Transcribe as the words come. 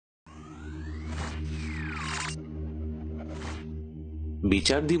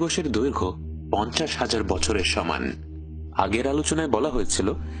বিচার দিবসের দৈর্ঘ্য 50,000 বছরের সমান। আগের আলোচনায় বলা হয়েছিল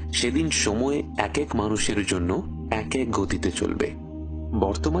সেদিন সময় এক এক মানুষের জন্য এক এক গতিতে চলবে।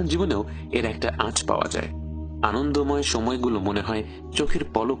 বর্তমান জীবনেও এর একটা আঁচ পাওয়া যায়। আনন্দময় সময়গুলো মনে হয় চোখের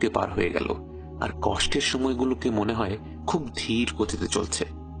পলকে পার হয়ে গেল, আর কষ্টের সময়গুলোকে মনে হয় খুব ধীর গতিতে চলছে।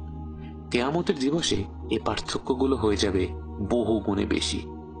 কিয়ামতের দিবসে এই পার্থক্যগুলো হয়ে যাবে বহু গুণে বেশি।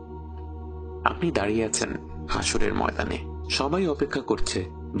 আপনি দাঁড়িয়ে আছেন হাসরের ময়দানে, সবাই অপেক্ষা করছে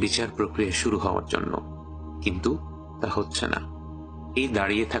বিচার প্রক্রিয়া শুরু হওয়ার জন্য, কিন্তু তা হচ্ছে না। এই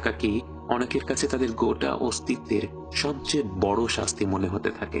দাঁড়িয়ে থাকাকেই অনেকের কাছে তাদের গোটা অস্তিত্বের সবচেয়ে বড় শাস্তি মনে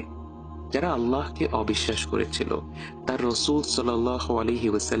হতে থাকে। যারা আল্লাহকে অবিশ্বাস করেছিল, তার রসূল সাল্লাল্লাহু আলাইহি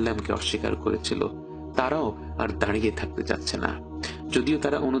ওয়াসাল্লামকে অস্বীকার করেছিল, তারাও আর দাঁড়িয়ে থাকতে চাচ্ছে না। যদিও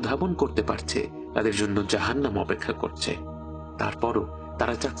তারা অনুধাবন করতে পারছে তাদের জন্য জাহান্নাম অপেক্ষা করছে, তারপরও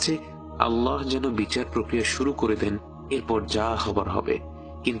তারা চাচ্ছে আল্লাহ যেন বিচার প্রক্রিয়া শুরু করে দেন, এরপর যা হবার হবে।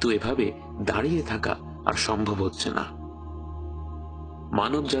 কিন্তু এভাবে দাঁড়িয়ে থাকা আর সম্ভব হচ্ছে না।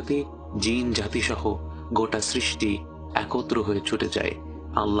 মানব জাতি, জিন জাতি সহ গোটা সৃষ্টি একত্র হয়ে ছুটে যায়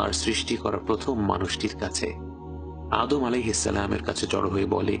আল্লাহর সৃষ্টি করা প্রথম মানুষটির কাছে। আদম আলাইহিস সালামের কাছে জড়ো হয়ে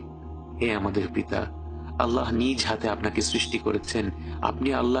বলে, হে আমাদের পিতা, আল্লাহ নিজ হাতে আপনাকে সৃষ্টি করেছেন, আপনি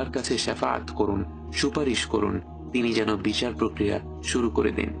আল্লাহর কাছে শাফাআত করুন, সুপারিশ করুন, তিনি যেন বিচার প্রক্রিয়া শুরু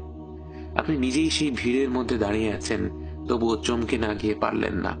করে দিন। আপনি নিজেই সেই ভিড়ের মধ্যে দাঁড়িয়ে আছেন, তবুও চমকে না গিয়ে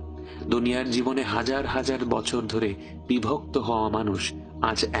পারলেন না। দুনিয়ার জীবনে হাজার হাজার বছর ধরে বিভক্ত হওয়া মানুষ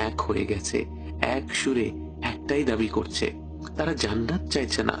আজ এক হয়ে গেছে, এক সুরে একটাই দাবি করছে। তারা জান্নাত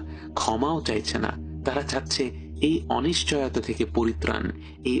চাইছে না, ক্ষমাও চাইছে না, তারা চাচ্ছে এই অনিশ্চয়তা থেকে পরিত্রাণ,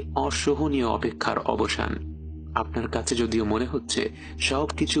 এই অসহনীয় অপেক্ষার অবসান। আপনার কাছে যদিও মনে হচ্ছে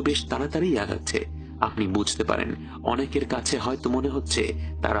সবকিছু বেশ তাড়াতাড়ি আগাচ্ছে, আপনি বুঝতে পারেন অনেকের কাছে হয়তো মনে হচ্ছে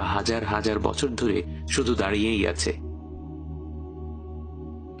তারা হাজার হাজার বছর ধরে শুধু দাঁড়িয়েই আছে।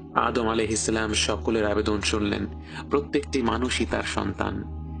 আদম আলাইহিস সালাম সকলের আবেদন শুনলেন। প্রত্যেকটি মানুষই তার সন্তান।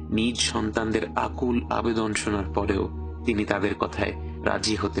 নিজ সন্তানদের আকুল আবেদন শোনার পরেও তিনি তাদের কথায়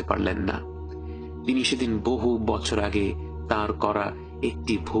রাজি হতে পারলেন না। তিনি সেদিন বহু বছর আগে তার করা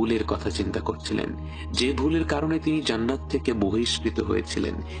একটি ভুলের কথা চিন্তা করছিলেন, যে ভুলের কারণে তিনি জান্নাত থেকে বহিষ্কৃত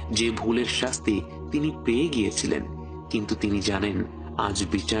হয়েছিলেন, যে ভুলের শাস্তি তিনি পেয়ে গিয়েছিলেন। কিন্তু তিনি জানেন আজ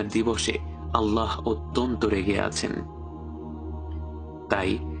বিচার দিবসে আল্লাহ অত্যন্ত রেগে আছেন।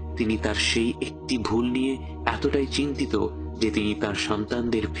 তাই তিনি তার সেই একটি ভুল নিয়ে এতটাই চিন্তিত যে তিনি তার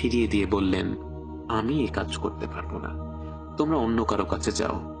সন্তানদের ফিরিয়ে দিয়ে বললেন, আমি এ কাজ করতে পারবো না, তোমরা অন্য কারো কাছে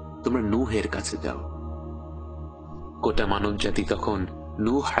যাও, তোমরা নূহের কাছে যাও। গোটা মানব জাতি তখন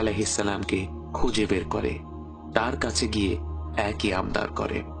নূহ আলাইহিস সালামকে খুঁজে বের করে, তার কাছে গিয়ে একই আবদার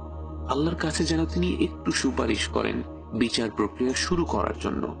করে, আল্লাহর কাছে যেন তিনি একটু সুপারিশ করেন বিচার প্রক্রিয়া শুরু করার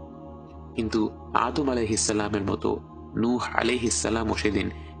জন্য। কিন্তু আদম আলাইহিস সালামের মতো নূহ আলাইহিস সালামও সেদিন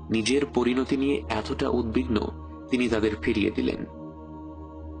নিজের পরিণতি নিয়ে এতটা উদ্বিগ্ন, তিনি তাদের ফিরিয়ে দিলেন।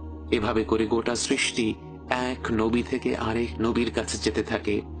 এভাবে করে গোটা সৃষ্টি এক নবী থেকে আরেক নবীর কাছে যেতে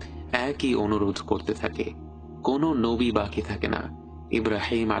থাকে, একই অনুরোধ করতে থাকে। কোনো নবী বাকি থাকে না।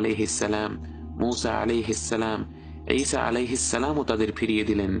 ইব্রাহিম আলাইহিস সালাম, মূসা আলাইহিস সালাম, ঈসা আলাইহিস সালামও তাদের ফিরিয়ে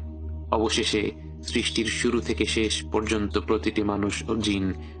দিলেন। অবশেষে সৃষ্টির শুরু থেকে শেষ পর্যন্ত প্রতিটি মানুষ ও জিন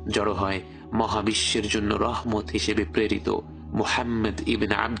জড়ো হয় মহাবিশ্বের জন্য রহমত হিসেবে প্রেরিত মুহাম্মদ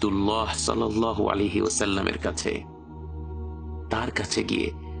ইবনে আব্দুল্লাহ সাল্লাল্লাহু আলাইহি ওয়াসাল্লামের কাছে। তার কাছে গিয়ে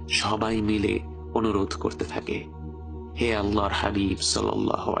সবাই মিলে অনুরোধ করতে থাকে, হে আল্লাহর হাবিব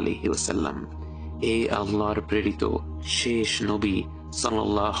সাল্লাল্লাহু আলাইহি ওয়াসাল্লাম, হে আল্লাহর প্রেরিত শেষ নবী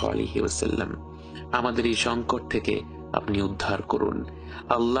সাল্লাল্লাহু আলাইহি ওয়াসাল্লাম, আমাদের এই সংকট থেকে আপনি উদ্ধার করুন,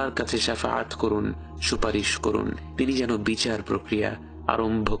 আল্লাহর কাছে শাফাআত করুন, সুপারিশ করুন, তিনি যেন বিচার প্রক্রিয়া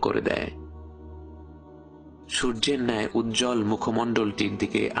আরম্ভ করে দেয়। সূর্যের ন্যায় উজ্জ্বল মুখমণ্ডলটির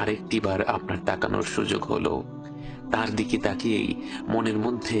দিকে আরেকটি বার আপনার তাকানোর সুযোগ হলো। তার দিকে তাকিয়েই মনের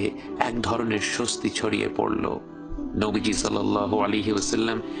মধ্যে এক ধরনের স্বস্তি ছড়িয়ে পড়ল। নবীজি সাল্লাল্লাহু আলাইহি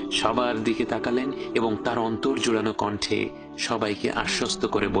ওয়াসাল্লাম সবার দিকে তাকালেন এবং তার অন্তর জোড়ানো কণ্ঠে সবাইকে আশ্বস্ত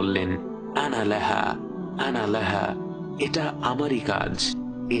করে বললেন, আনা লাহা, আনা লাহা, এটা আমারই কাজ,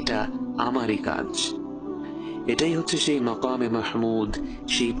 এটা আমারই কাজ। এটাই হচ্ছে সেই মাকামে মাহমুদ,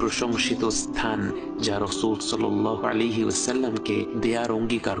 সেই প্রশংসিত স্থান যা রাসূল সাল্লাল্লাহু আলাইহি ওয়াসাল্লামকে দেয়ার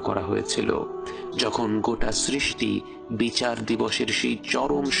অঙ্গীকার করা হয়েছিল। যখন গোটা সৃষ্টি বিচার দিবসের সেই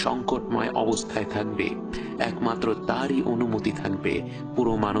চরম সংকটময় অবস্থায় থাকবে, একমাত্র তারই অনুমতি থাকবে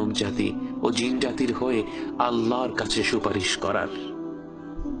পুরো মানব জাতি ও জিন জাতির হয়ে আল্লাহর কাছে সুপারিশ করার।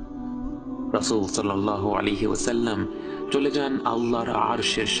 রাসূল সাল্লাল্লাহু আলাইহি ওয়াসাল্লাম চলে যান আল্লাহর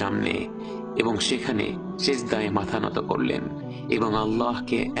আরশের সামনে এবং সেখানে সিজদায় মাথা নত করলেন এবং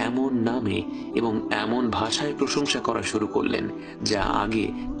আল্লাহকে এমন নামে এবং এমন ভাষায় প্রশংসা করা শুরু করলেন যা আগে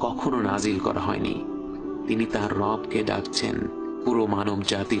কখনো নাজিল করা হয়নি। তিনি তার রবকে ডাকছেন পুরো মানব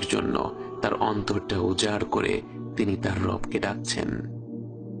জাতির জন্য। তার অন্তরটা উজাড় করে তিনি তার রবকে ডাকছেন।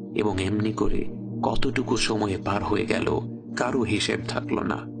 এবং এমনি করে কতটুকু সময়ে পার হয়ে গেল কারো হিসেব থাকল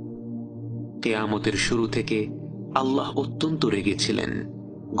না। কিয়ামতের শুরু থেকে আল্লাহ অত্যন্ত রেগেছিলেন।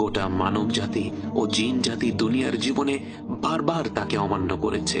 গোটা মানব জাতি ও জিন জাতি দুনিয়ার জীবনে বারবার তাকে অমান্য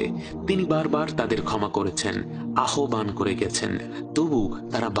করেছে। তিনি বারবার তাদের ক্ষমা করেছেন, আহ্বান করে গেছেন, তবু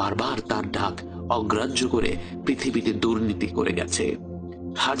তারা বারবার তার ডাক অগ্রাহ্য করে পৃথিবীতে দুর্নীতি করে গেছে।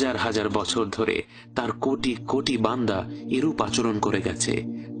 হাজার হাজার বছর ধরে তার কোটি কোটি বান্দা এরূপ আচরণ করে গেছে।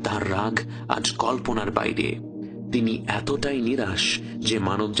 তার রাগ আজ কল্পনার বাইরে। তিনি এতটাই নিরাশ যে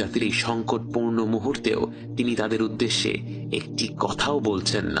মানব জাতির এই সংকটপূর্ণ মুহূর্তেও তিনি তাদের উদ্দেশ্যে একটি কথাও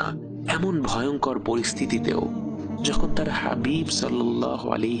বলছেন না। এমন ভয়ঙ্কর পরিস্থিতিতেও যখন তার হাবিব সাল্লাল্লাহু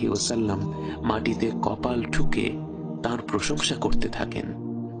আলাইহি ওয়াসাল্লাম মাটিতে কপাল ঠুকে তার প্রশংসা করতে থাকেন,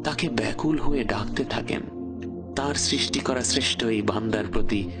 তাকে ব্যাকুল হয়ে ডাকতে থাকেন, তার সৃষ্টি করা শ্রেষ্ঠ এই বান্দার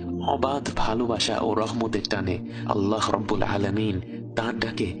প্রতি অবাধ ভালোবাসা ও রহমতের টানে আল্লাহ রাব্বুল আলামিন তার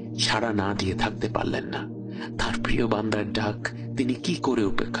ডাকে সাড়া না দিয়ে থাকতে পারলেন না। তার প্রিয় বান্দার ডাক তিনি কি করে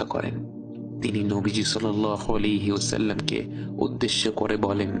উপেক্ষা করেন? তিনি নবীজি সাল্লাল্লাহু আলাইহি ওয়াসাল্লামকে উদ্দেশ্য করে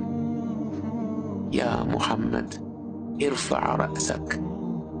বলেন, ইয়া মুহাম্মদ ইরফা রাসাক,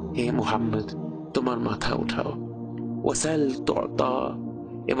 হে মুহাম্মদ তোমার মাথা উঠাও, ওয়াসাল তুতা,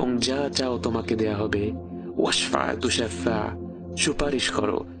 এবং যা চাও তোমাকে দেয়া হবে, ওয়াশফা তুশাফা, সুপারিশ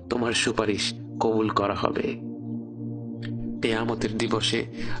করো তোমার সুপারিশ কবুল করা হবে। কিয়ামতের দিবসে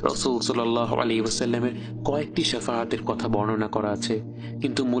রাসূল সাল্লাল্লাহু আলাইহি ওয়াসাল্লামের কয়েকটি শাফাআতের কথা বর্ণনা করা আছে,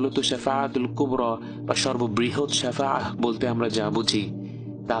 কিন্তু মূলত শাফাআতুল কুবরা বা সর্ববৃহৎ শাফাআহ বলতে আমরা যা বুঝি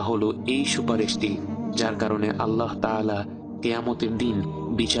তা হলো এই সুপারিশটি, যার কারণে আল্লাহ তাআলা কিয়ামতের দিন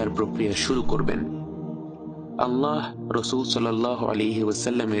বিচার প্রক্রিয়া শুরু করবেন। আল্লাহ রাসূল সাল্লাল্লাহু আলাইহি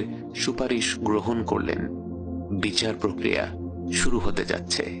ওয়াসাল্লামের সুপারিশ গ্রহণ করলেন। বিচার প্রক্রিয়া শুরু হতে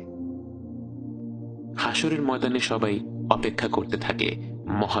যাচ্ছে। হাসরের ময়দানে সবাই অপেক্ষা করতে থাকে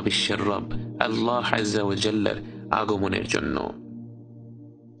মহাবিশ্বের রব আল্লাহ আযজা ওয়া জাল্লার আগমনের জন্য।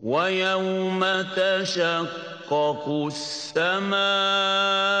 وَيَوْمَ تَشَقَّقُ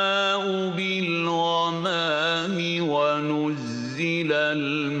السَّمَاءُ بِالْغَمَامِ وَنُزِّلَ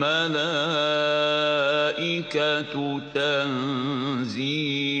الْمَلَائِكَةُ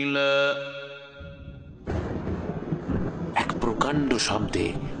تَنزِيلًا। এক প্রকাণ্ড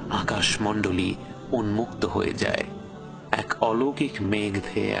শব্দে আকাশমণ্ডলী উন্মুক্ত হয়ে যায়। এক অলৌকিক মেঘ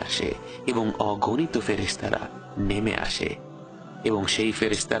ধেয়ে আসে এবং অগণিত ফেরেশতারা নেমে আসে, এবং সেই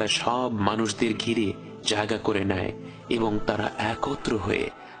ফেরেশতারা সব মানুষদের ঘিরে জায়গা করে নেয় এবং তারা একত্র হয়ে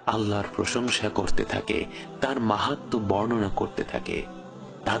আল্লাহর প্রশংসা করতে থাকে, তার মাহাত্ম্য বর্ণনা করতে থাকে।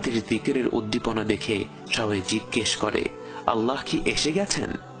 তাদের জিকিরের উদ্দীপনা দেখে সবাই জিজ্ঞেস করে, আল্লাহ কি এসে গেছেন?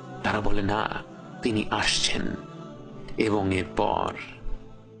 তারা বলে, না, তিনি আসছেন। এবং এরপর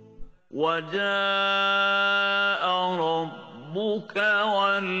وَجَاءَ رَبُّكَ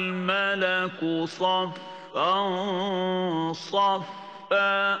وَالْمَلَكُ صَفًّا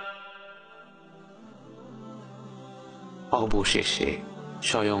صَفًّا। অবশেষে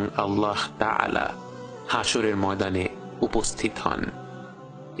স্বয়ং আল্লাহ তাআলা হাসরের ময়দানে উপস্থিত হন।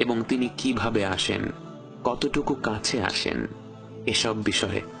 এবং তিনি কিভাবে আসেন, কতটুকু কাছে আসেন, এসব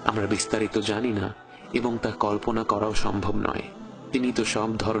বিষয়ে আমরা বিস্তারিত জানি না এবং তা কল্পনা করাও সম্ভব নয়। তিনি তো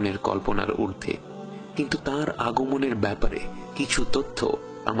সব ধরনের কল্পনার ঊর্ধ্বে। কিন্তু তার আগমনের ব্যাপারে কিছু তথ্য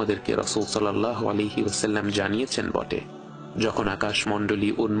আমাদেরকে রাসূল সাল্লাল্লাহু আলাইহি ওয়াসাল্লাম জানিয়েছেন বটে। যখন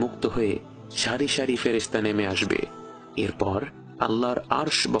আকাশমণ্ডলী উন্মুক্ত হয়ে সারি সারি ফেরেশতা নেমে আসবে, এরপর আল্লাহর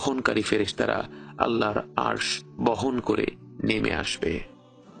আরশ বহনকারী ফেরেশতারা আল্লাহর আরশ বহন করে নেমে আসবে।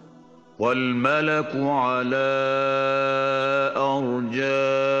 وَالْمَلَكُ عَلَى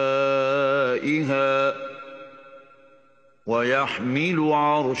أَرْجَائِهَا وَيَحْمِلُ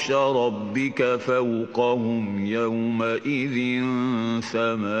عَرْشَ رَبِّكَ فَوْقَهُمْ يَوْمَئِذٍ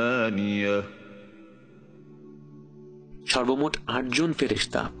ثَمَانِيَةٌ। সর্বমোট ৮ জন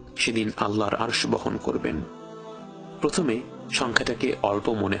ফেরেশতা সেদিন আল্লাহর আরশ বহন করবেন। প্রথমে সংখ্যাটাকে অল্প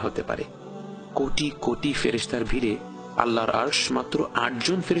মনে হতে পারে। কোটি কোটি ফেরেশতার ভিড়ে আল্লাহর আরশ মাত্র ৮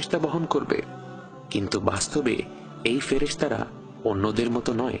 জন ফেরেশতা বহন করবে। কিন্তু বাস্তবে এই ফেরেশতারা অন্যদের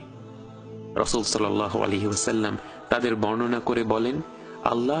মতো নয়। রাসূল সাল্লাল্লাহু আলাইহি ওয়াসাল্লাম তাদের বর্ণনা করে বলেন,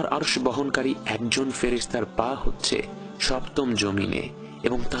 আল্লাহর আরশ বহনকারী একজন ফেরেশতার পা হচ্ছে সপ্তম জমিনে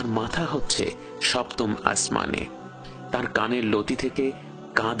এবং তার মাথা হচ্ছে সপ্তম আসমানে। তার কানের লতি থেকে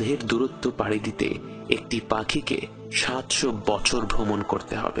কাঁধের দূরত্ব পাড়ি দিতে একটি পাখিকে ৭০০ বছর ভ্রমণ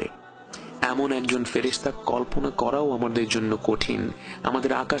করতে হবে। এমন একজন ফেরেশতা কল্পনা করাও আমাদের জন্য কঠিন।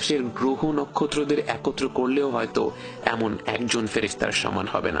 আমাদের আকাশের গ্রহ নক্ষত্রদের একত্র করলেও হয়তো এমন একজন ফেরেশতার সমান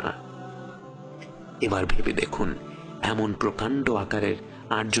হবে না। এবার ভেবে দেখুন, এমন প্রকাণ্ড আকারের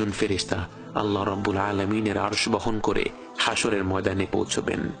 8 জন ফেরেশতা আল্লাহ রাব্বুল আলামিনের আরশ বহন করে হাসরের ময়দানে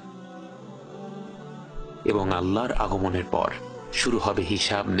পৌঁছবেন, এবং আল্লাহর আগমনের পর শুরু হবে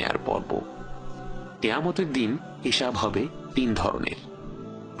হিসাব নেয়ার পর্ব। কিয়ামতের দিন হিসাব হবে 3 ধরনের।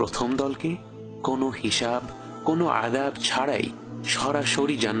 প্রথম দলকে কোনো হিসাব, কোনো আযাব ছাড়াই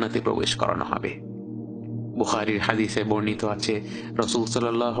সরাসরি জান্নাতে প্রবেশ করানো হবে। বুখারীর হাদিসে বর্ণিত আছে, রাসূল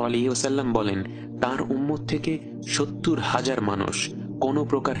সাল্লাল্লাহু আলাইহি ওয়াসাল্লাম বলেন, তার উম্মত থেকে 70,000 মানুষ কোনো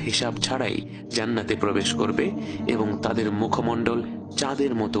প্রকার হিসাব ছাড়াই জান্নাতে প্রবেশ করবে এবং তাদের মুখমণ্ডল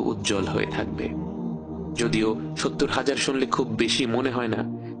চাঁদের মতো উজ্জ্বল হয়ে থাকবে। যদিও 70,000 শুনলে খুব বেশি মনে হয় না,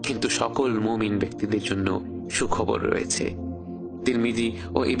 কিন্তু সকল মুমিন ব্যক্তিদের জন্য সুখবর রয়েছে। তিরমিজি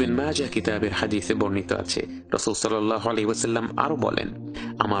ও ইবনে মাজাহ কিতাবের হাদিসে বর্ণিত আছে, রাসূল সাল্লাল্লাহু আলাইহি ওয়াসাল্লাম আরো বলেন,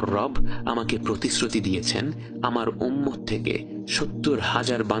 আমার রব আমাকে প্রতিশ্রুতি দিয়েছেন, আমার উম্মত থেকে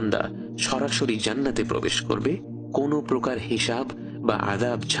 70,000 বান্দা সরাসরি জান্নাতে প্রবেশ করবে কোনো প্রকার হিসাব বা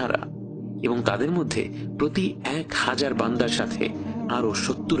আযাব ছাড়া, এবং তাদের মধ্যে প্রতি 1000 বান্দার সাথে আরো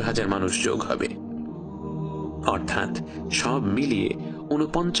 70,000 মানুষ যোগ হবে। অর্থাৎ সব মিলিয়ে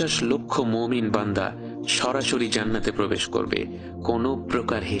 49 লক্ষ মুমিন বান্দা সরাসরি জান্নাতে প্রবেশ করবে কোনো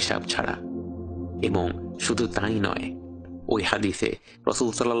প্রকার হিসাব ছাড়া। এবং শুধু তাই নয়, ওই হাদিসে রাসূল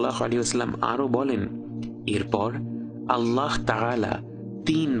সাল্লাল্লাহু আলাইহি ওয়াসাল্লাম আরো বলেন, এরপর আল্লাহ তাআলা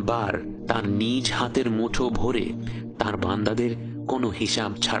 3 বার তার নিজ হাতের মুঠো ভরে তার বান্দাদের কোনো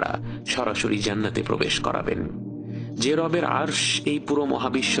হিসাব ছাড়া সরাসরি জান্নাতে প্রবেশ করাবেন। যে রবের আরশ এই পুরো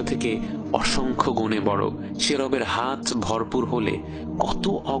মহাবিশ্ব থেকে অসংখ্য গুণে বড়, সে রবের হাত ভরপুর হলে কত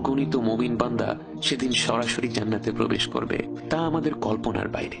অগণিত মুমিন বান্দা সেদিন সরাসরি জান্নাতে প্রবেশ করবে তা আমাদের কল্পনার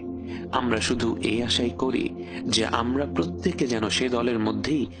বাইরে। আমরা শুধু এই আশাই করি যে আমরা প্রত্যেকে যেন সে দলের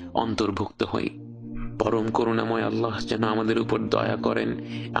মধ্যেই অন্তর্ভুক্ত হই। পরম করুণাময় আল্লাহ যেন আমাদের উপর দয়া করেন,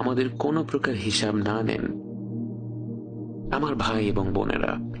 আমাদের কোনো প্রকার হিসাব না নেন। আমার ভাই এবং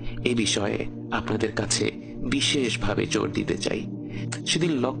বোনেরা, এ বিষয়ে আপনাদের কাছে বিশেষভাবে জোর দিতে চাই,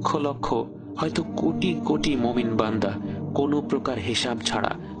 সেদিন লক্ষ লক্ষ, হয়তো কোটি কোটি মুমিন বান্দা কোনো প্রকার হিসাব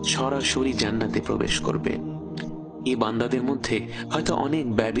ছাড়া সরাসরি জান্নাতে প্রবেশ করবে। এই বান্দাদের মধ্যে হয়তো অনেক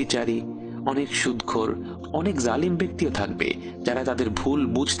ব্যভিচারী, অনেক সুদখোর, অনেক জালিম ব্যক্তিও থাকবে, যারা তাদের ভুল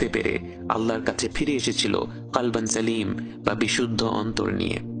বুঝতে পেরে আল্লাহর কাছে ফিরে এসেছিল কালবান সালিম বা বিশুদ্ধ অন্তর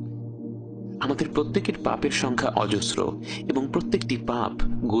নিয়ে। আমাদের প্রত্যেকের পাপের সংখ্যা অজস্র এবং প্রত্যেকটি পাপ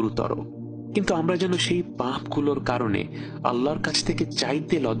গুরুতর, কিন্তু আমরা যেন সেই পাপগুলোর কারণে আল্লাহর কাছ থেকে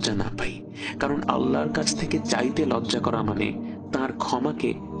চাইতে লজ্জা না পাই। কারণ আল্লাহর কাছ থেকে চাইতে লজ্জা করা মানে তার ক্ষমাকে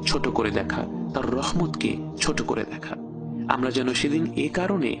ছোট করে দেখা, তার রহমতকে ছোট করে দেখা। আমরা যেন সেদিন এ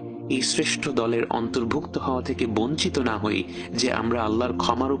কারণে এই শ্রেষ্ঠ দলের অন্তর্ভুক্ত হওয়া থেকে বঞ্চিত না হই যে আমরা আল্লাহর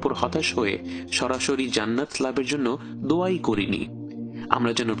ক্ষমার উপর হতাশ হয়ে সরাসরি জান্নাত লাভের জন্য দোয়াই করিনি।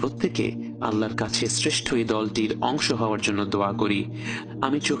 আমরা যেন প্রত্যেকে আল্লাহর কাছে শ্রেষ্ঠ এই দলটির অংশ হওয়ার জন্য দোয়া করি।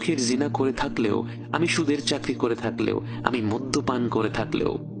 আমি চোখের জিনা করে থাকলেও, আমি সুদের চাকরি করে থাকলেও, আমি মদ্যপান করে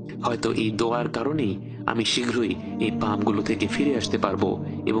থাকলেও, হয়তো এই দোয়ার কারণেই আমি শীঘ্রই এই পাপগুলো থেকে ফিরে আসতে পারবো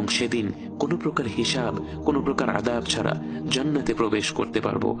এবং সেদিন কোনো প্রকার হিসাব, কোনো প্রকার আযাব ছাড়া জান্নাতে প্রবেশ করতে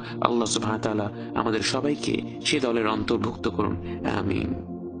পারবো। আল্লাহ সুবহানাহু ওয়া তাআলা আমাদের সবাইকে সে দলের অন্তর্ভুক্ত করুন, আমিন।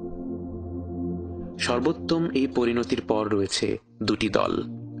 সর্বোত্তম এই পরিণতির পর রয়েছে 2টি দল।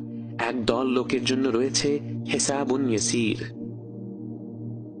 এক দল লোকের জন্য রয়েছে হিসাবুন ইয়াসীর,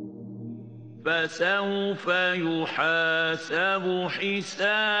 فسوف يحاسب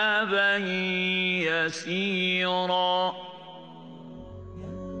حسابا يسيرا।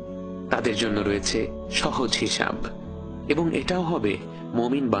 তাদের জন্য রয়েছে সহজ হিসাব, এবং এটাও হবে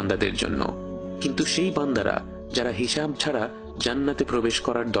মুমিন বান্দাদের জন্য। কিন্তু সেই বান্দারা যারা হিসাব ছাড়া জান্নাতে প্রবেশ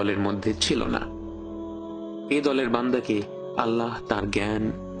করার দলের মধ্যে ছিল না, এই দলের বান্দাকে আল্লাহ তার জ্ঞান,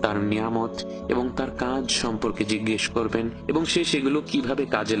 তার নিয়ামত এবং তার কাজ সম্পর্কে জিজ্ঞেস করবেন এবং সে সেগুলো কিভাবে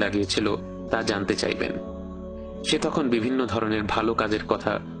কাজে লাগিয়েছিল তা জানতে চাইবেন। সে তখন বিভিন্ন ধরনের ভালো কাজের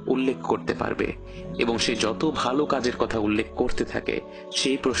কথা উল্লেখ করতে পারবে, এবং সে যত ভালো কাজের কথা উল্লেখ করতে থাকে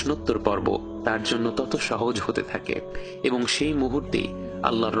সেই প্রশ্নোত্তর পর্ব তার জন্য তত সহজ হতে থাকে, এবং সেই মুহূর্তেই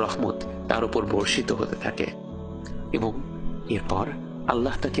আল্লাহর রহমত তার উপর বর্ষিত হতে থাকে। এবং এরপর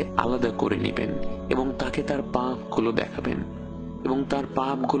আল্লাহ তাকে আলাদা করে নেবেন এবং তাকে তার পাপগুলো দেখাবেন, এবং তার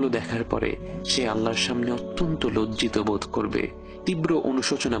পাপগুলো দেখার পরে সে আল্লাহর সামনে অত্যন্ত লজ্জিত বোধ করবে, তীব্র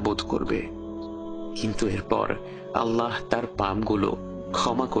অনুশোচনা বোধ করবে। কিন্তু এরপর আল্লাহ তার পাপগুলো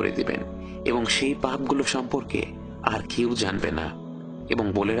ক্ষমা করে দিবেন এবং সেই পাপগুলো সম্পর্কে আর কেউ জানবে না। এবং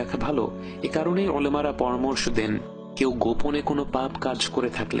বলে রাখা ভালো, এ কারণেই উলামারা পরামর্শ দেন কেউ গোপনে কোনো পাপ কাজ করে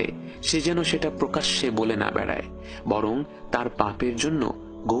থাকলে সে যেন সেটা প্রকাশ্যে বলে না বেড়ায়, বরং তার পাপের জন্য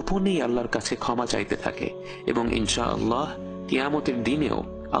গোপনেই আল্লাহর কাছে ক্ষমা চাইতে থাকে, এবং ইনশাআল্লাহ কিয়ামতের দিনেও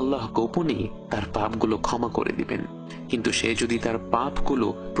আল্লাহ গোপনেই তার পাপগুলো ক্ষমা করে দিবেন। কিন্তু সে যদি তার পাপগুলো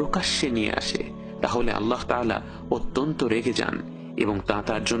প্রকাশ্যে নিয়ে আসে তাহলে আল্লাহ তাআলা অত্যন্ত রেগে যান এবং তা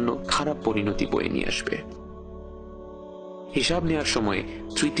তার জন্য খারাপ পরিণতি বয়ে নিয়ে আসবে। হিসাব নেওয়ার সময়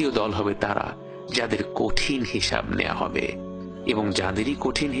তৃতীয় দল হবে তারা যাদের কঠিন হিসাব নেওয়া হবে, এবং যাদেরই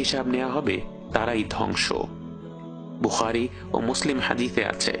কঠিন হিসাব নেওয়া হবে তারাই ধ্বংস। বুখারী ও মুসলিম হাদিসে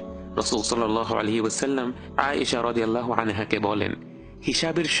আছে, রাসূল সাল্লাল্লাহু আলাইহি ওয়াসাল্লাম আয়েশা রাদিয়াল্লাহু আনহাকে বলেন,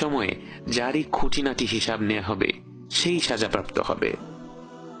 হিসাবের সময় যারই খুঁটিনাটি হিসাব নেওয়া হবে সেই সাজাপ্রাপ্ত হবে।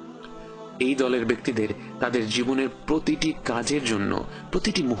 এই দলের ব্যক্তিদের তাদের জীবনের প্রতিটি কাজের জন্য,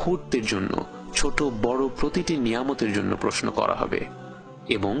 প্রতিটি মুহূর্তের জন্য, ছোট বড় প্রতিটি নিয়ামতের জন্য প্রশ্ন করা হবে,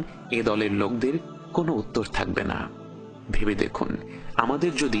 এবং এ দলের লোকদের কোনো উত্তর থাকবে না। ভেবে দেখুন,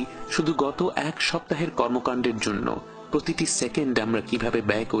 আমাদের যদি শুধু গত এক সপ্তাহের কর্মকাণ্ডের জন্য প্রতিটি সেকেন্ড আমরা কিভাবে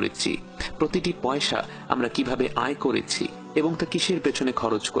ব্যয় করেছি, প্রতিটি পয়সা আমরা কিভাবে আয় করেছি এবং তা কিসের পেছনে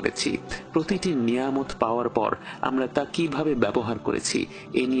খরচ করেছি, প্রতিটি নিয়ামত পাওয়ার পর আমরা তা কিভাবে ব্যবহার করেছি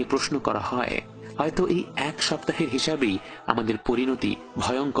এ নিয়ে প্রশ্ন করা হয়, হয়তো এই এক সপ্তাহের হিসাবেই আমাদের পরিণতি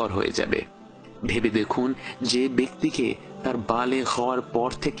ভয়ঙ্কর হয়ে যাবে। ভেবে দেখুন, যে ব্যক্তিকে তার বালেগ হওয়ার পর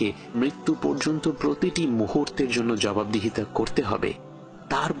থেকে মৃত্যু পর্যন্ত প্রতিটি মুহূর্তের জন্য জবাবদিহিতা করতে হবে,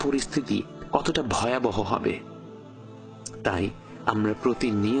 তার পরিস্থিতি কতটা ভয়াবহ হবে। তাই আমরা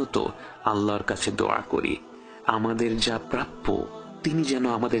প্রতিনিয়ত আল্লাহর কাছে দোয়া করি, আমাদের যা প্রাপ্য তিনি যেন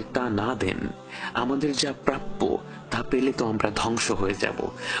আমাদের তা না দেন। আমাদের যা প্রাপ্য তা পেলে তো আমরা ধ্বংস হয়ে যাব,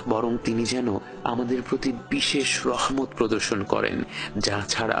 বরং তিনি যেন আমাদের প্রতি বিশেষ রহমত প্রদর্শন করেন, যা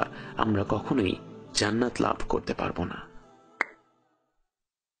ছাড়া আমরা কখনোই জান্নাত লাভ করতে পারবো না।